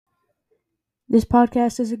This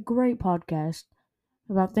podcast is a great podcast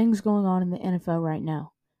about things going on in the NFL right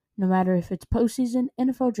now, no matter if it's postseason,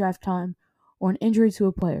 NFL draft time, or an injury to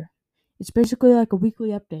a player. It's basically like a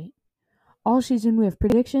weekly update. All season, we have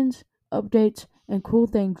predictions, updates, and cool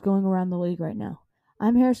things going around the league right now.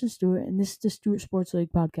 I'm Harrison Stewart, and this is the Stewart Sports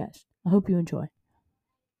League podcast. I hope you enjoy.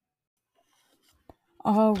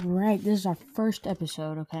 All right, this is our first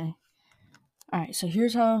episode, okay? All right, so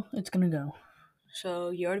here's how it's going to go.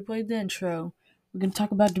 So you already played the intro. We're going to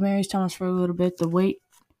talk about Demaryius Thomas for a little bit, the late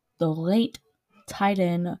tight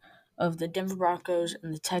end of the Denver Broncos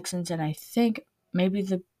and the Texans, and I think maybe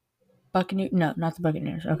the Buccaneers. No, not the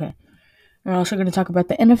Buccaneers. Okay. We're also going to talk about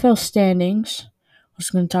the NFL standings. We're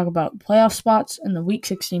also going to talk about playoff spots and the Week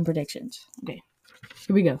 16 predictions. Okay,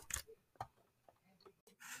 here we go.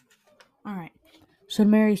 All right. So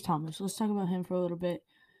Demaryius Thomas. Let's talk about him for a little bit.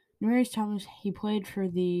 Demaryius Thomas, he played for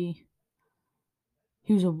the.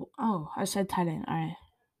 I said tight end. All right.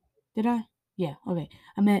 Did I? Yeah. Okay.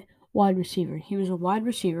 I meant wide receiver. He was a wide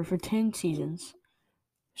receiver for 10 seasons.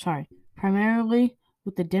 Primarily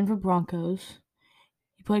with the Denver Broncos.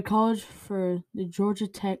 He played college for the Georgia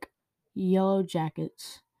Tech Yellow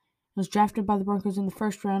Jackets. He was drafted by the Broncos in the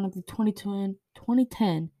first round of the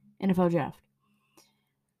 2010 NFL Draft.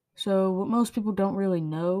 So what most people don't really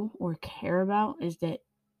know or care about is that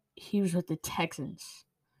he was with the Texans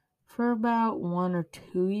for about 1 or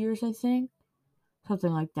 2 years, I think.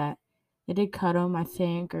 Something like that. They did cut him, I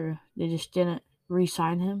think, or they just didn't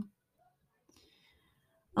re-sign him.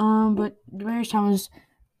 But Demaryius Thomas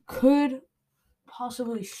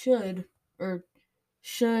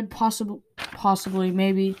should possibly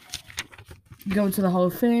maybe go to the Hall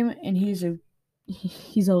of Fame, and he's a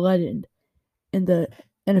legend in the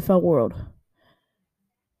NFL world.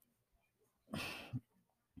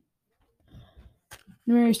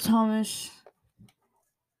 Demaryius Thomas,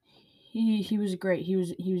 he was great. He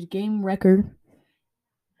was game record.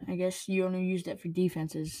 I guess you only use that for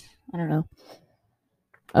defenses. I don't know.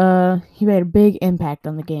 He made a big impact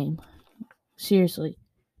on the game. Seriously,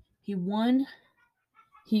 he won.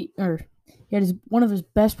 He had one of his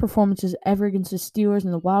best performances ever against the Steelers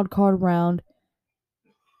in the wild card round,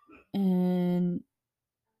 and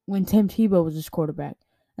when Tim Tebow was his quarterback.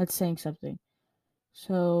 That's saying something.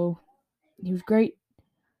 So he was great.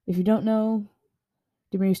 If you don't know,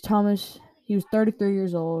 Demaryius Thomas, he was 33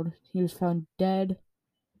 years old. He was found dead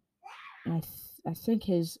in I think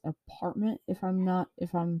his apartment, if I'm not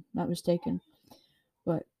mistaken.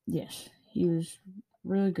 But yes, he was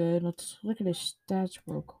really good. Let's look at his stats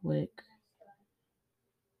real quick.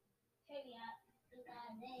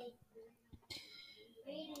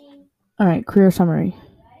 All right, career summary.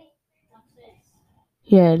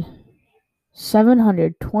 He had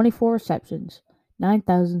 724 receptions,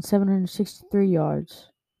 9,763 yards.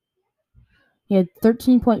 He had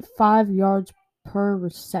 13.5 yards per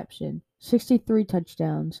reception, 63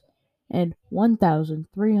 touchdowns, and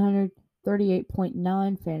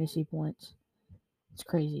 1,338.9 fantasy points. It's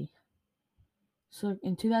crazy. So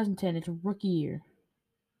in 2010, it's a rookie year.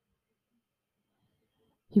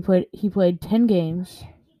 He played 10 games.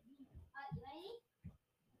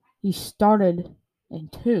 He started in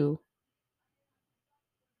 2.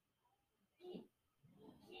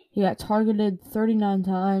 He got targeted 39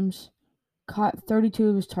 times, caught 32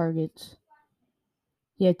 of his targets.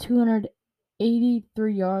 He had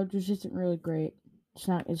 283 yards, which isn't really great. It's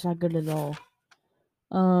not good at all.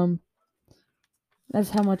 That's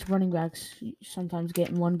how much running backs sometimes get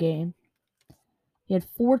in one game. He had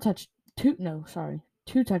 2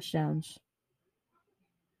 touchdowns.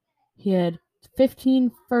 He had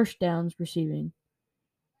 15 first downs receiving.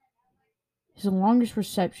 His longest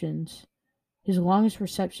reception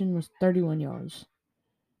was 31 yards.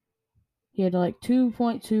 He had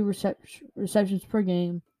 2.2 receptions per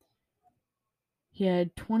game. He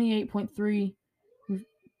had 28.3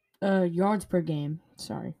 yards per game.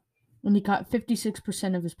 And he caught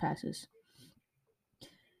 56% of his passes.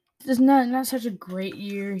 This is not such a great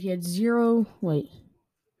year. He had 0. Wait.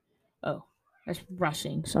 Oh, that's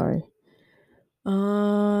rushing. Sorry.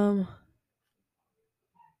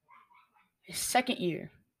 His second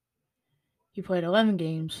year, he played 11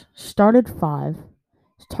 games, started 5,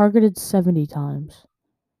 targeted 70 times,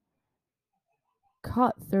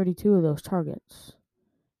 caught 32 of those targets,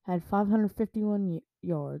 had 551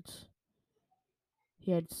 yards.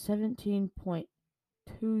 He had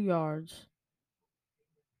 17.2 yards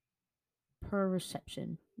per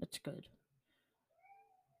reception. That's good.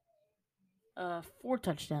 4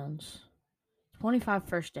 touchdowns, 25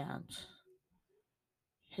 first downs.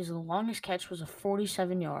 His longest catch was a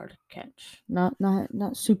 47-yard catch. Not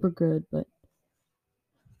super good, but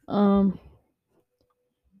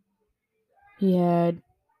He had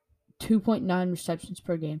 2.9 receptions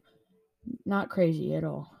per game. Not crazy at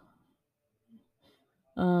all.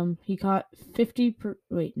 He caught 50 per.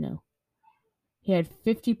 Wait, no. He had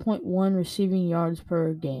 50.1 receiving yards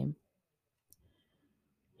per game.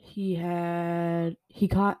 He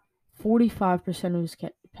caught 45% of his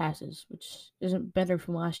passes, which isn't better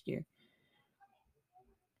from last year.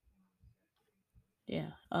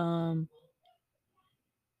 Yeah.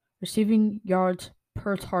 Receiving yards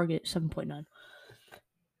per target, 7.9.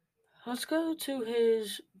 Let's go to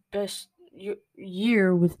his best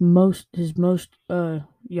year with his most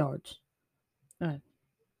yards. And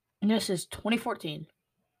this is 2014.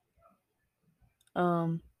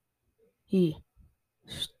 He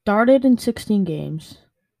started in 16 games,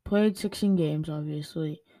 played 16 games,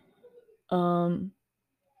 obviously. He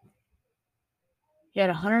had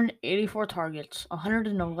 184 targets,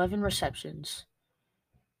 111 receptions,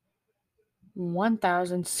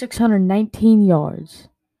 1,619 yards,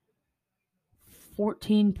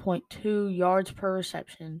 14.2 yards per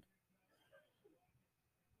reception.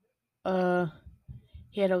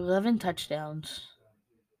 He had 11 touchdowns.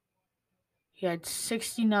 He had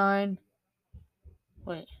 69.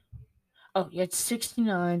 He had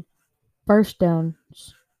 69 first downs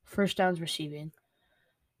receiving.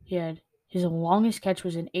 His longest catch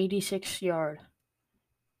was an 86-yard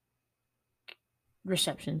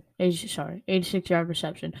reception. 86-yard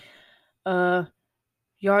reception.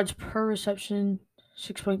 Yards per reception,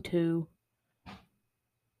 6.2.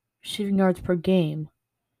 Receiving yards per game.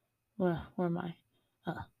 Where am I?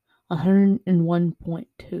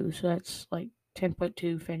 101.2. So that's like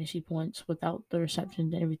 10.2 fantasy points without the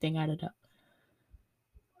receptions and everything added up.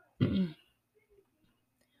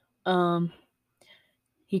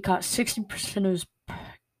 He caught 60% of his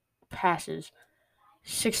passes.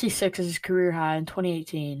 66 is his career high in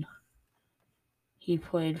 2018. He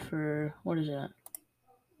played for, what is that?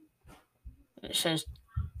 It says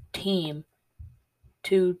team.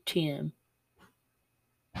 2TM.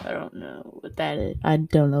 I don't know what that is. I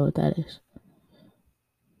don't know what that is.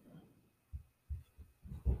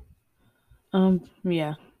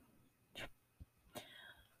 Yeah.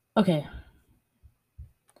 Okay.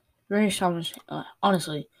 Demaryius Thomas,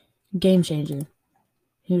 honestly, game changer.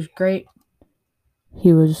 He was great.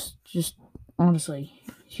 He was just, honestly,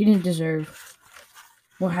 he didn't deserve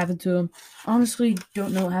what happened to him. Honestly,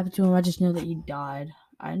 don't know what happened to him. I just know that he died.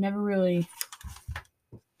 I never really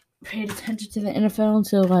paid attention to the NFL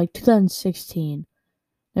until like 2016.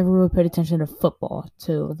 Never really paid attention to football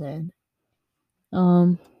till then.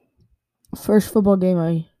 First football game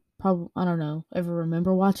I don't know, ever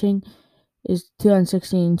remember watching is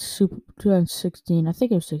 2016, I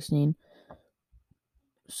think it was 16,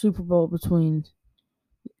 Super Bowl between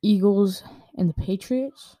the Eagles and the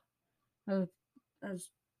Patriots. That was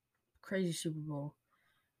crazy Super Bowl.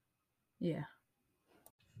 Yeah.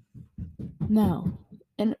 Now,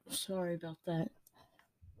 and sorry about that.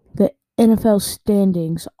 The NFL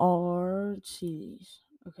standings are, let's see these.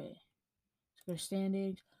 Okay. Let's go to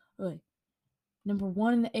standings. Okay. Number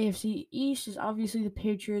 1 in the AFC East is obviously the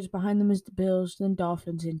Patriots. Behind them is the Bills, then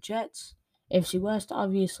Dolphins and Jets. AFC West,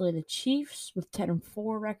 obviously the Chiefs with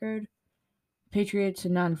 10-4 record. Patriots a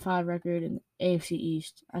 9-5 record. And AFC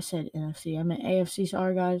East, I said NFC, I meant AFC,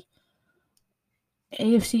 sorry guys.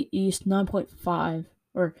 AFC East 9.5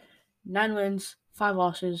 or 9 wins, 5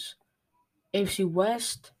 losses. AFC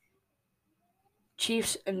West,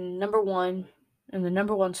 Chiefs in the number one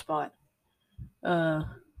spot.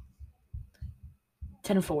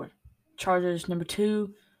 10-4. Chargers number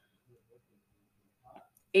 2,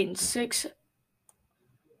 8-6.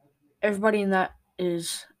 Everybody in that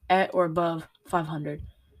is at or above 500.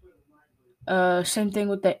 Same thing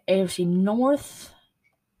with the AFC North.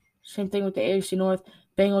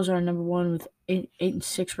 Bengals are number 1 with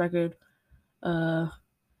 8-6 record.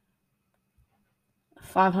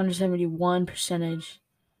 571 percentage.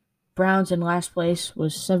 Browns in last place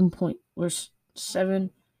was 7-7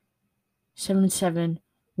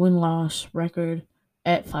 win-loss record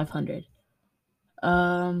at 500.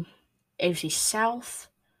 AFC South,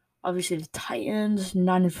 obviously the Titans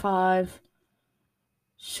 9-5,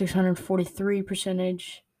 643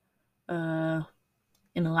 percentage. In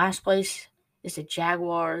the last place is the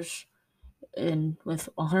Jaguars, and with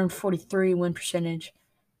 143 win percentage.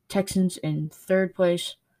 Texans in third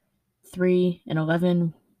place,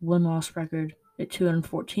 3-11 win-loss record at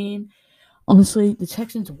 214. Honestly, the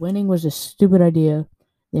Texans winning was a stupid idea.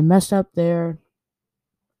 They messed up their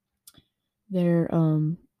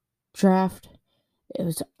draft. It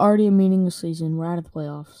was already a meaningless season. We're out of the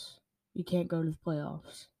playoffs. You can't go to the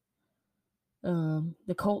playoffs.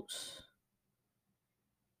 The Colts.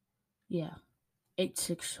 Yeah.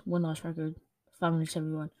 8-6 win-loss record,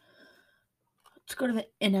 571. Let's go to the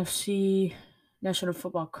NFC, National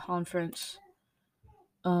Football Conference.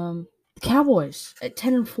 The Cowboys at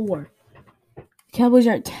 10-4. The Cowboys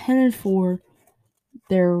are at 10-4.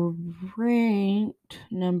 They're ranked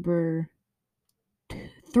number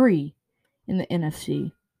 3 in the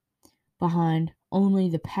NFC, behind only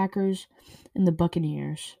the Packers and the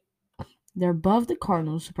Buccaneers. They're above the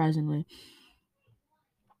Cardinals, surprisingly.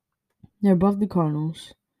 They're above the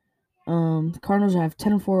Cardinals. The Cardinals have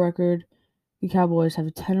 10-4 record. The Cowboys have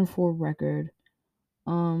a 10-4 record.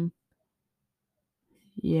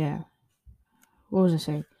 Yeah. What was I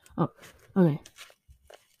saying? Oh, okay.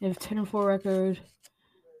 They have a 10-4 record.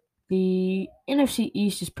 The NFC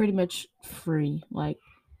East is pretty much free. Like,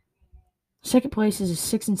 second place is a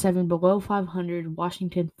 6-7 below 500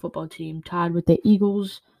 Washington football team, tied with the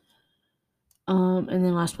Eagles. And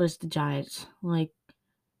then last place the Giants. Like,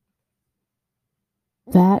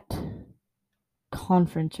 that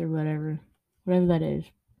conference or whatever that is,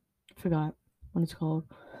 I forgot what it's called.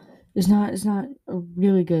 It's not a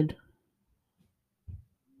really good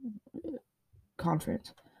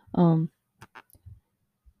conference.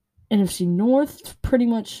 NFC North pretty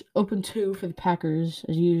much open too for the Packers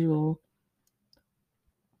as usual.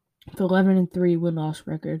 With 11-3 win-loss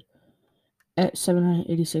record at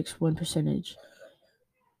 786 win percentage.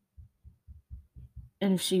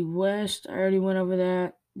 NFC West, I already went over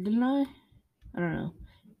that, didn't I? I don't know.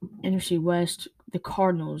 NFC West, the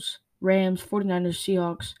Cardinals, Rams, 49ers,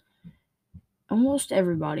 Seahawks. Almost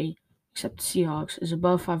everybody except the Seahawks is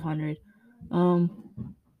above 500.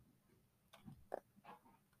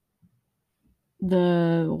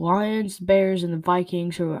 The Lions, Bears, and the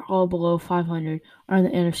Vikings, who are all below 500, are in the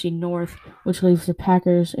NFC North, which leaves the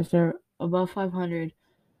Packers, if they're above 500,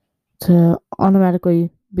 to automatically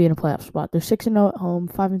be in a playoff spot. They're 6-0 at home,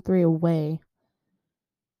 5-3 away.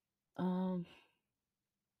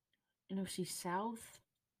 NFC South,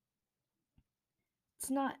 it's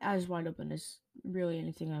not as wide open as really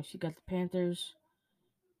anything else. You got the Panthers,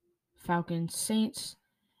 Falcons, Saints,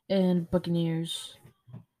 and Buccaneers.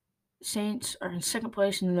 Saints are in second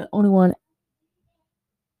place, and the only one,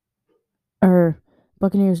 or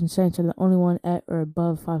Buccaneers and Saints are the only one at or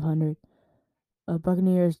above 500.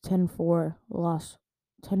 Buccaneers 10-4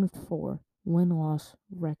 win-loss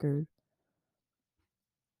record.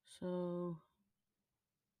 So,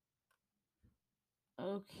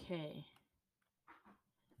 okay.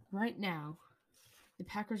 Right now, the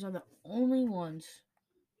Packers are the only ones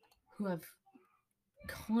who have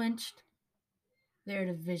clinched their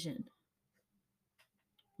division,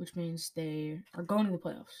 which means they are going to the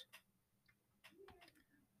playoffs.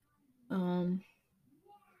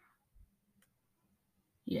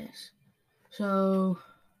 Yes. So,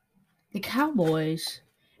 the Cowboys,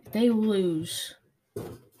 if they lose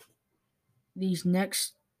these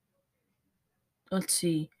next, let's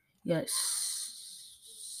see, yes,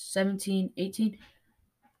 17, 18.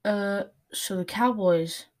 So the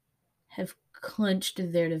Cowboys have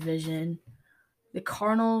clinched their division. The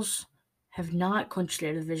Cardinals have not clinched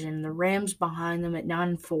their division. The Rams behind them at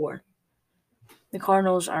 9-4. The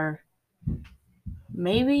Cardinals are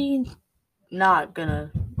maybe not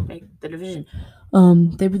gonna make the division.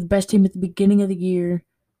 They were the best team at the beginning of the year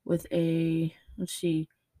with a, let's see,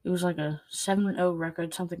 it was like a 7-0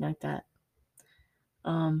 record, something like that.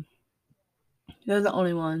 They're the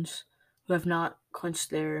only ones who have not clinched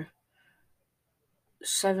their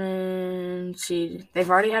 7 seed. They've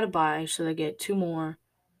already had a bye, so they get 2 more.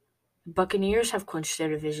 The Buccaneers have clinched their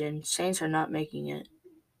division. Saints are not making it.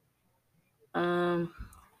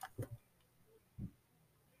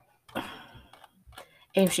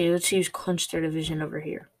 AFC, let's see who's clinched their division over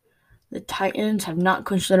here. The Titans have not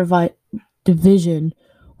clinched their division,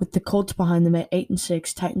 with the Colts behind them at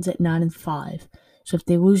 8-6, Titans at 9-5. So if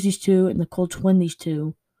they lose these two and the Colts win these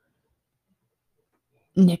two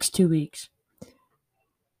next 2 weeks,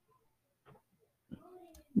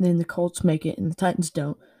 then the Colts make it and the Titans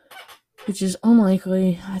don't, which is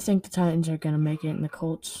unlikely. I think the Titans are going to make it and the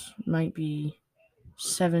Colts might be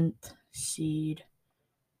 7th seed.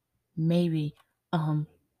 Maybe. The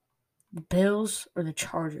Bills or the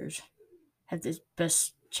Chargers have the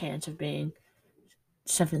best chance of being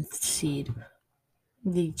 7th seed.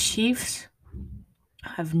 The Chiefs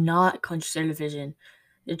have not clinched their division.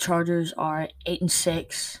 The Chargers are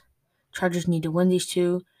 8-6. Chargers need to win these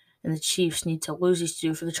two, and the Chiefs need to lose these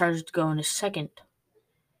two for the Chargers to go into second.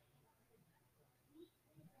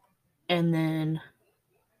 And then,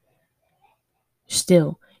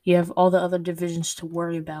 still, you have all the other divisions to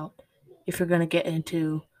worry about if you're going to get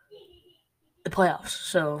into the playoffs.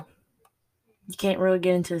 So, you can't really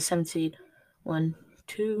get into the 7th seed 1,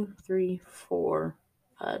 2, 3, 4,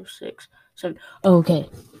 5, 6, 7. Okay.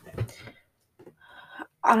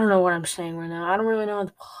 I don't know what I'm saying right now. I don't really know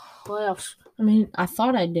the playoffs. I mean, I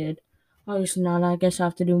thought I did. Obviously not. I guess I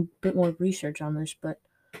have to do a bit more research on this, but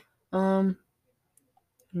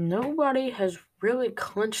nobody has really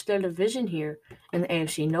clinched their division here in the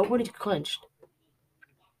AFC. Nobody's clinched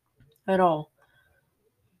at all.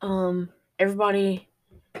 Everybody,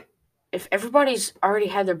 if everybody's already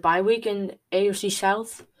had their bye week in AFC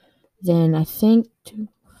South, then I think 2,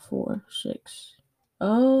 4, 6.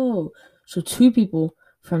 Oh, so 2 people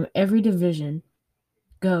from every division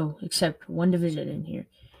go except one division in here,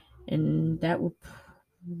 and that would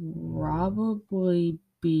probably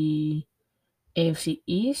be AFC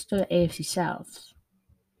East or AFC South.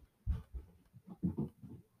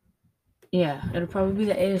 Yeah, it'll probably be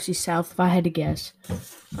the AFC South if I had to guess.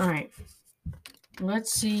 All right.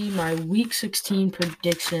 Let's see my Week 16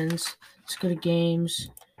 predictions. Let's go to games.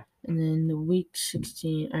 And then the Week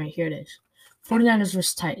 16. All right, here it is. 49ers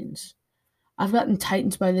versus Titans. I've gotten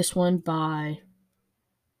Titans by this one by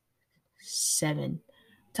 7.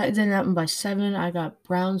 Titans in that one by 7. I got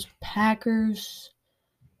Browns, Packers.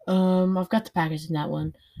 I've got the Packers in that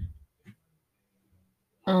one.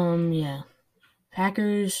 Yeah.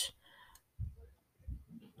 Packers.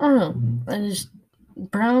 I don't know. I just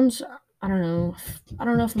Browns. I don't know. I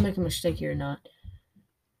don't know if I'm making a mistake here or not.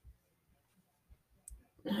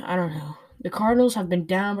 I don't know. The Cardinals have been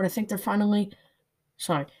down, but I think they're finally.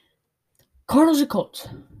 Sorry. Cardinals and Colts.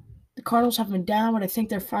 The Cardinals have been down, but I think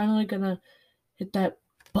they're finally gonna hit that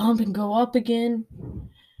bump and go up again.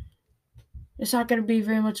 It's not gonna be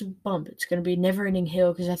very much of a bump. It's gonna be a never-ending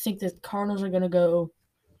hill because I think the Cardinals are gonna go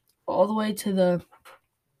all the way to the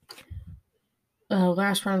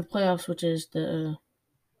last round of the playoffs, which is the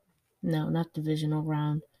no, not divisional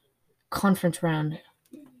round, conference round,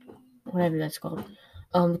 whatever that's called.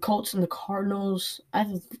 The Colts and the Cardinals.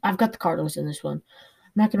 I've got the Cardinals in this one.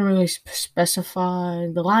 I'm not gonna really specify.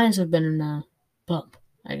 The Lions have been in a bump.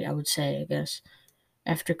 I would say, I guess,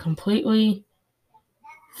 after completely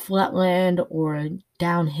flatland or a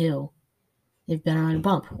downhill, they've been on a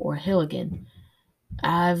bump or a hill again.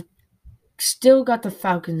 I've still got the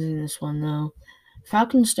Falcons in this one though.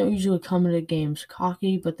 Falcons don't usually come into games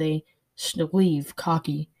cocky, but they leave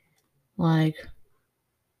cocky. Like,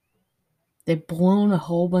 they've blown a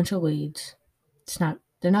whole bunch of leads.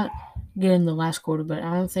 They're not good in the last quarter, but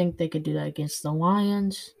I don't think they could do that against the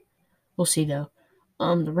Lions. We'll see though.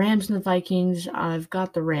 The Rams and the Vikings, I've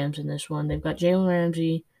got the Rams in this one. They've got Jalen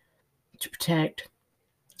Ramsey to protect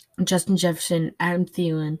Justin Jefferson, Adam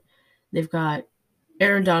Thielen. They've got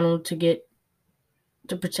Aaron Donald to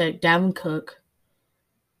protect Dalvin Cook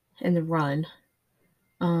and the run.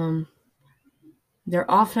 Their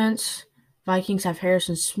offense, Vikings have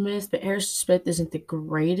Harrison Smith, but Harrison Smith isn't the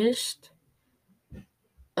greatest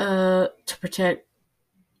to protect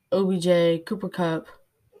OBJ, Cooper Kupp,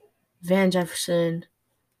 Van Jefferson.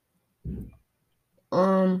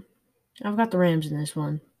 I've got the Rams in this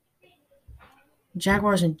one.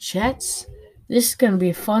 Jaguars and Jets. This is gonna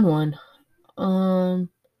be a fun one.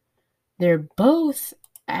 They're both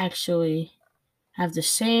actually have the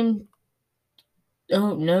same.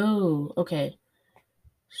 Oh no. Okay.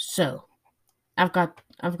 So, I've got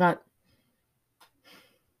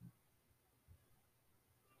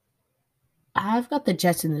the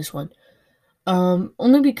Jets in this one.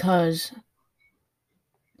 Only because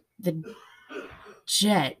the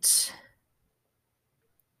Jets.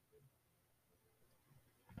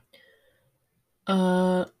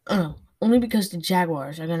 Only because the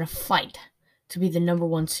Jaguars are gonna fight to be the number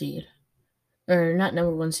 1 seed, or not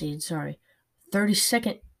number 1 seed. Sorry,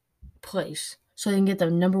 32nd place, so they can get the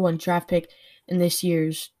number 1 draft pick in this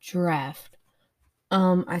year's draft.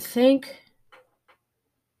 I think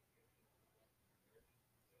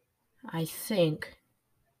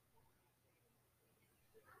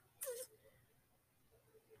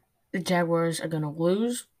the Jaguars are gonna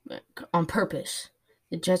lose on purpose.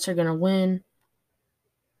 The Jets are gonna win.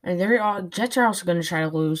 And Jets are also going to try to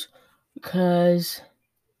lose because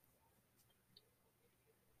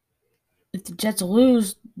if the Jets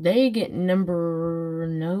lose, they get they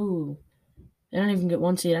don't even get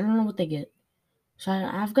 1 seed. I don't know what they get. So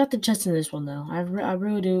I've got the Jets in this one, though. I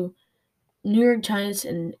really do. New York Giants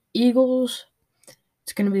and Eagles.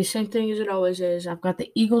 It's going to be the same thing as it always is. I've got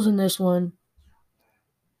the Eagles in this one.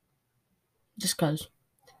 Just because.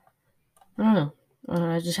 I don't know.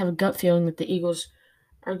 I just have a gut feeling that the Eagles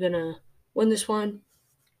are going to win this one.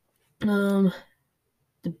 The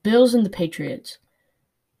Bills and the Patriots.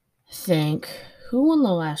 I think. Who won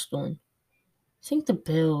the last one? I think the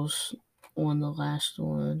Bills won the last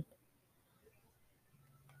one.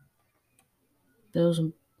 Bills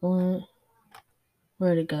and what?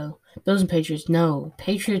 Where'd it go? Bills and Patriots. No,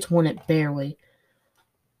 Patriots won it barely.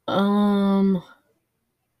 I've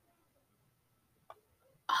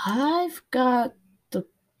got the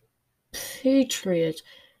Patriots.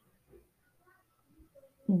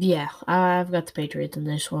 Yeah, I've got the Patriots in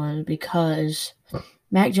this one because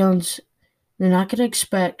Mac Jones. They're not gonna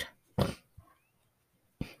expect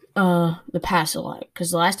the pass a lot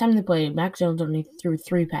because the last time they played, Mac Jones only threw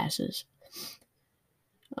 3 passes.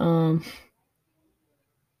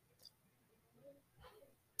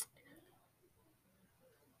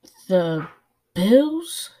 The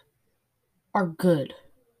Bills are good,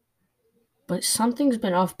 but something's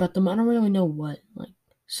been off about them. I don't really know what. Like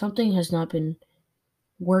something has not been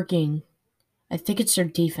working. I think it's their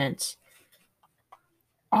defense.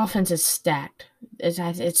 Offense is stacked.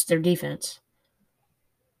 It's their defense.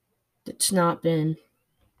 It's not been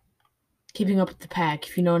keeping up with the pack,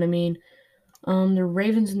 if you know what I mean. The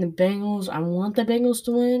Ravens and the Bengals. I want the Bengals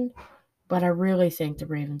to win, but I really think the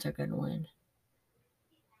Ravens are going to win.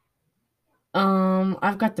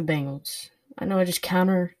 I've got the Bengals. I know I just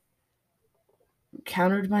countered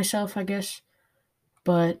myself, I guess,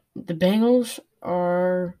 but the Bengals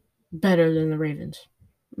are better than the Ravens.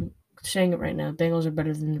 I'm saying it right now. The Bengals are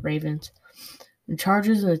better than the Ravens. The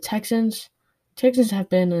Chargers and the Texans. Texans have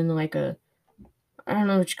been in like a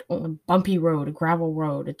bumpy road, a gravel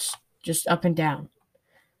road. It's just up and down.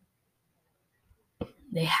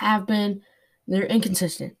 They have been. They're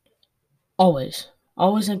inconsistent. Always.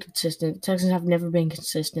 Always inconsistent. The Texans have never been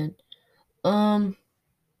consistent. As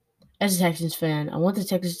a Texans fan, I want the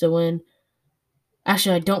Texans to win.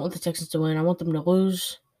 Actually, I don't want the Texans to win. I want them to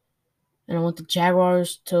lose. And I want the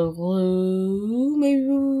Jaguars to lose. Maybe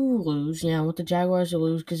lose. Yeah, I want the Jaguars to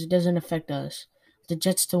lose because it doesn't affect us. The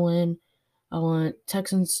Jets to win. I want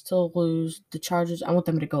Texans to lose. The Chargers, I want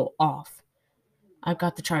them to go off. I've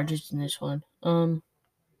got the Chargers in this one.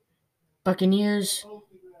 Buccaneers,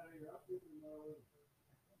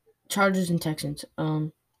 Chargers, and Texans.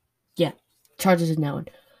 Yeah, Chargers is now one.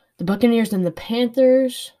 The Buccaneers and the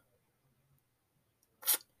Panthers.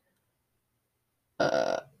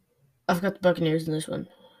 I've got the Buccaneers in this one.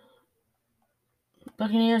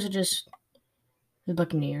 Buccaneers are just the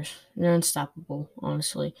Buccaneers. They're unstoppable,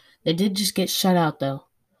 honestly. They did just get shut out though.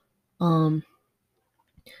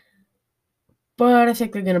 But I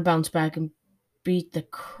think they're gonna bounce back and beat the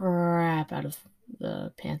crap out of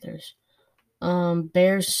the Panthers.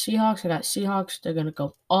 Bears, Seahawks. I got Seahawks. They're gonna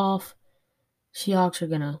go off. Seahawks are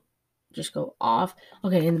gonna just go off.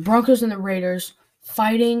 Okay, and the Broncos and the Raiders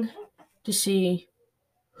fighting to see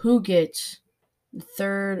who gets the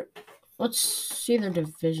third. Let's see their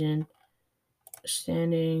division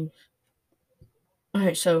standing.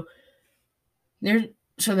 Okay, so they're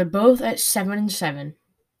both at 7-7.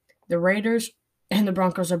 The Raiders and the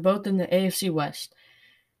Broncos are both in the AFC West,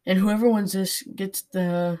 and whoever wins this gets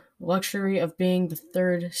the luxury of being the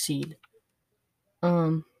 3rd seed.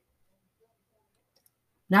 Neither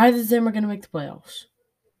of them are going to make the playoffs.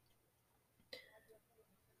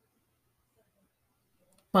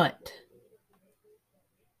 But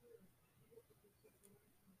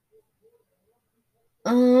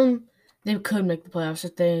they could make the playoffs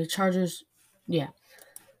if the Chargers, yeah.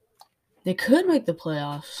 They could make the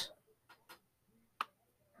playoffs.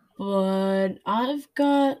 But I've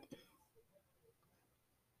got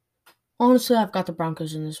the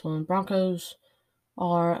Broncos in this one. Broncos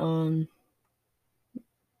are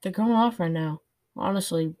they're going off right now.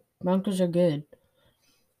 Honestly, Broncos are good.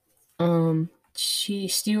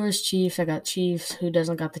 Steelers, Chiefs. I got Chiefs. Who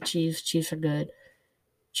doesn't got the Chiefs? Chiefs are good.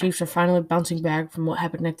 Chiefs are finally bouncing back from what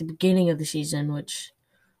happened at the beginning of the season, which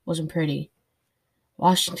wasn't pretty.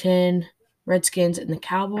 Washington, Redskins, and the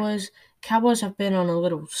Cowboys. Cowboys have been on a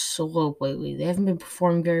little slope lately. They haven't been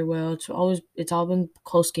performing very well. It's all been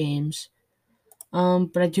close games.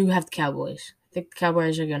 But I do have the Cowboys. I think the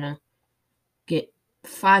Cowboys are gonna get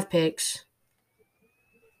 5 picks.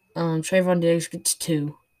 Trayvon Diggs gets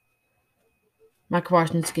 2. Michael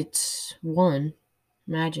Parsons gets 1.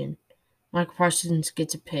 Imagine. Michael Parsons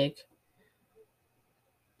gets a pick.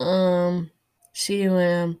 CeeDee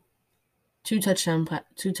Lamb, 2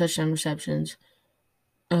 touchdown receptions.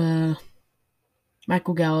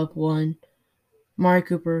 Michael Gallup, 1. Amari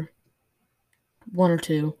Cooper, 1 or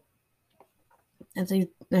 2. I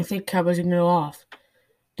think Cowboys are gonna go off.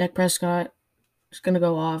 Dak Prescott is gonna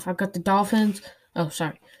go off. I've got the Dolphins. Oh,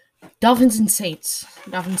 sorry. Dolphins and Saints.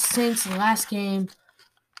 Saints, the last game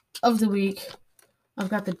of the week. I've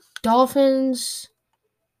got the Dolphins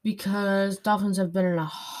because Dolphins have been in a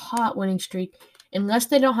hot winning streak. Unless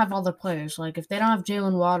they don't have all their players. Like, if they don't have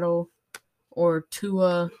Jalen Waddle or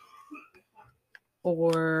Tua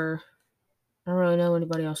or I don't really know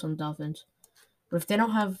anybody else on the Dolphins. But if they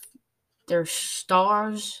don't have their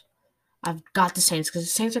stars, I've got the Saints because the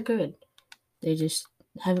Saints are good. They just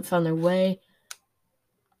haven't found their way.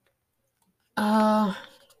 I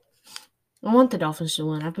want the Dolphins to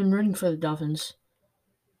win. I've been rooting for the Dolphins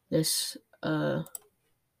this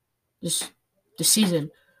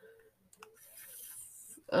season.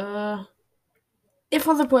 If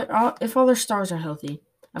all their stars are healthy,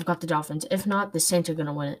 I've got the Dolphins. If not, the Saints are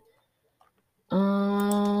gonna win it.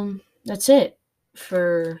 That's it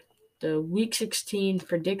for the Week 16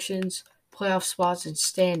 predictions, playoff spots, and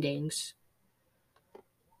standings.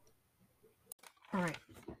 All right.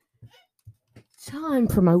 Time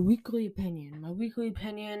for my weekly opinion. My weekly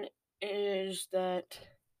opinion is that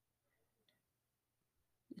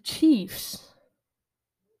the Chiefs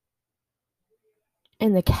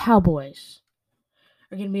and the Cowboys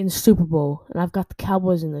are going to be in the Super Bowl, and I've got the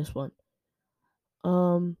Cowboys in this one.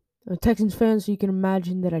 I'm a Texans fan, so you can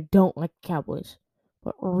imagine that I don't like the Cowboys.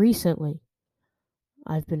 But recently,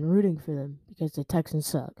 I've been rooting for them because the Texans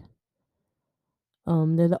suck.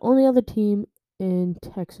 They're the only other team in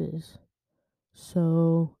Texas.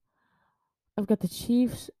 So I've got the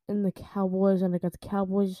Chiefs and the Cowboys, and I got the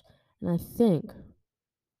Cowboys, and I think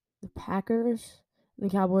the Packers and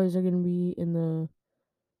the Cowboys are going to be in the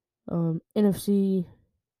NFC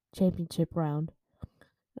Championship round.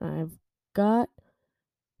 And I've got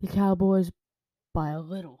the Cowboys by a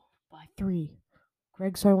little, by 3.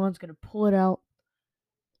 Greg Sarwan's going to pull it out.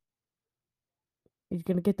 He's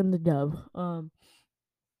going to get them the dub.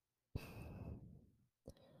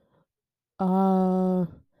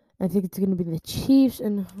 I think it's going to be the Chiefs,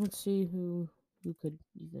 and let's see who could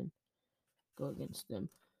even go against them.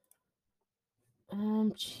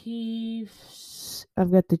 Chiefs.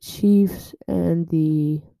 I've got the Chiefs and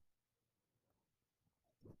the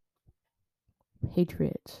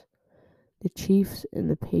Patriots. The Chiefs and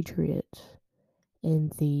the Patriots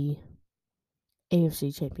in the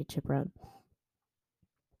AFC Championship round.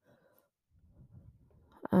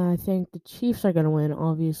 I think the Chiefs are going to win,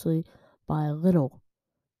 obviously, by a little.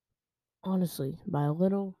 Honestly, by a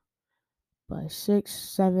little. By 6,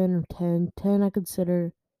 7, or 10. 10 I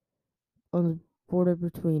consider on the border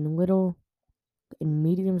between little and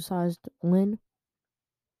medium-sized win.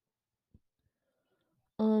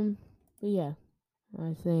 But yeah,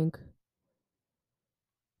 I think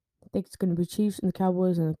it's going to be Chiefs and the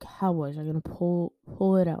Cowboys are going to pull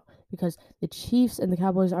it out because the Chiefs and the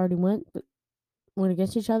Cowboys already went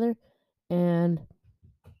against each other, and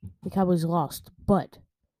the Cowboys lost. But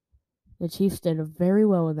the Chiefs did very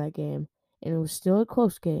well in that game, and it was still a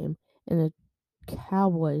close game, and the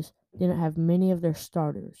Cowboys didn't have many of their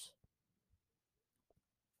starters.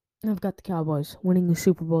 I've got the Cowboys winning the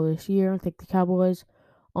Super Bowl this year. I think the Cowboys,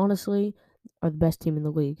 honestly, are the best team in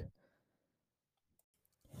the league.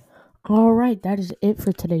 All right, that is it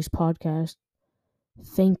for today's podcast.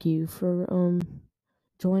 Thank you for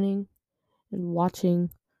joining and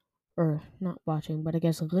watching, or not watching, but I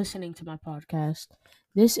guess listening to my podcast.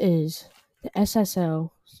 This is the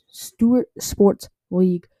SSL Stewart Sports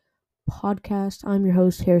League podcast. I'm your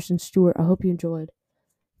host, Harrison Stewart. I hope you enjoyed.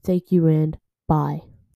 Thank you and bye.